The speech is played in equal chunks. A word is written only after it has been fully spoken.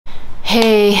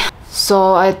Hey,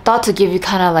 so I thought to give you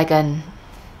kind of like a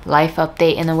life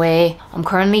update in a way. I'm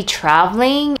currently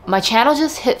traveling. My channel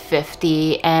just hit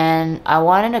 50 and I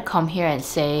wanted to come here and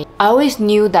say I always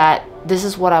knew that this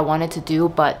is what I wanted to do,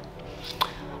 but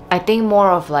I think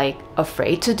more of like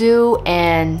afraid to do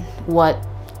and what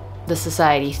the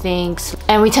society thinks,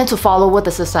 and we tend to follow what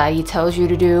the society tells you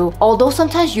to do, although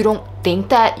sometimes you don't think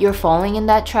that you're falling in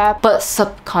that trap, but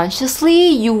subconsciously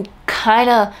you kind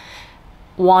of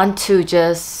want to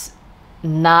just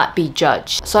not be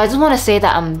judged. So I just want to say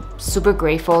that I'm super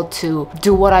grateful to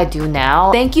do what I do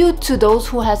now. Thank you to those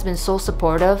who has been so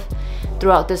supportive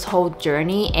throughout this whole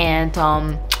journey, and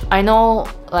I know,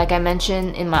 like I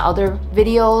mentioned in my other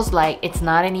videos, like it's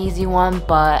not an easy one,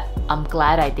 but I'm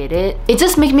glad I did it. It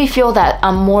just makes me feel that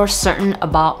I'm more certain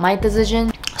about my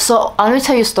decision. So let me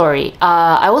tell you a story.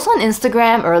 I was on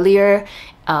Instagram earlier,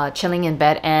 chilling in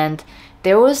bed, and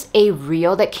there was a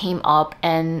reel that came up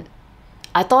and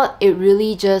I thought it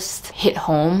really just hit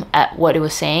home at what it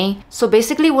was saying. So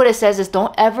basically what it says is,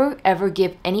 don't ever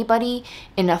give anybody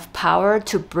enough power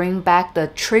to bring back the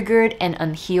triggered and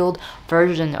unhealed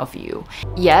version of you.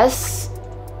 Yes,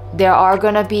 there are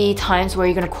gonna be times where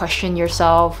you're gonna question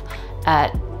yourself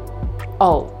at,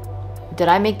 oh, did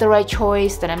I make the right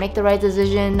choice? Did I make the right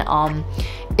decision?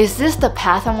 Is this the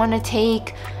path I want to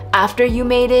take after you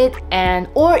made it? And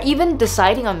or even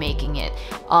deciding on making it.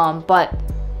 But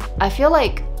I feel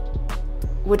like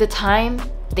with the time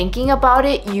thinking about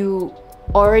it, you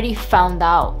already found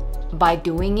out by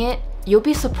doing it. You'll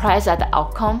be surprised at the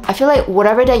outcome. I feel like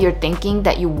whatever that you're thinking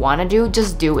that you want to do,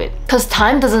 just do it. Because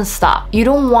time doesn't stop. You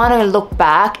don't want to look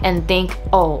back and think,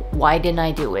 oh, why didn't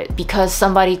I do it? Because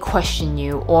somebody questioned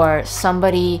you or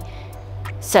somebody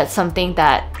said something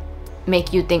that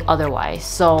make you think otherwise.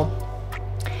 So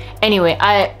anyway,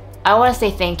 I want to say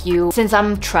thank you. Since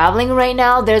I'm traveling right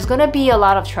now, there's gonna be a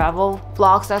lot of travel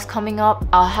vlogs that's coming up.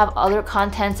 I'll have other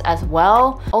contents as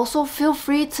well. Also, feel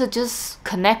free to just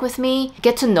connect with me,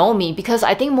 get to know me, because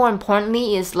I think more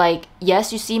importantly is like,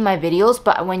 yes, you see my videos,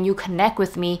 but when you connect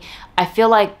with me, I feel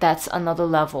like that's another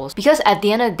level. Because at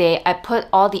the end of the day, I put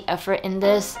all the effort in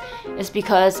this is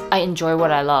because I enjoy what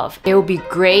I love. It would be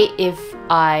great if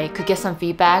I could get some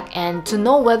feedback and to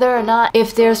know whether or not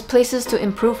if there's places to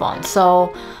improve on.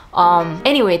 So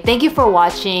anyway, thank you for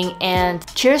watching and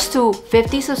cheers to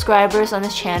 50 subscribers on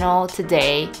this channel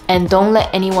today, and don't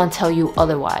let anyone tell you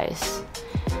otherwise.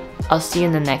 I'll see you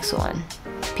in the next one.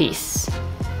 Peace.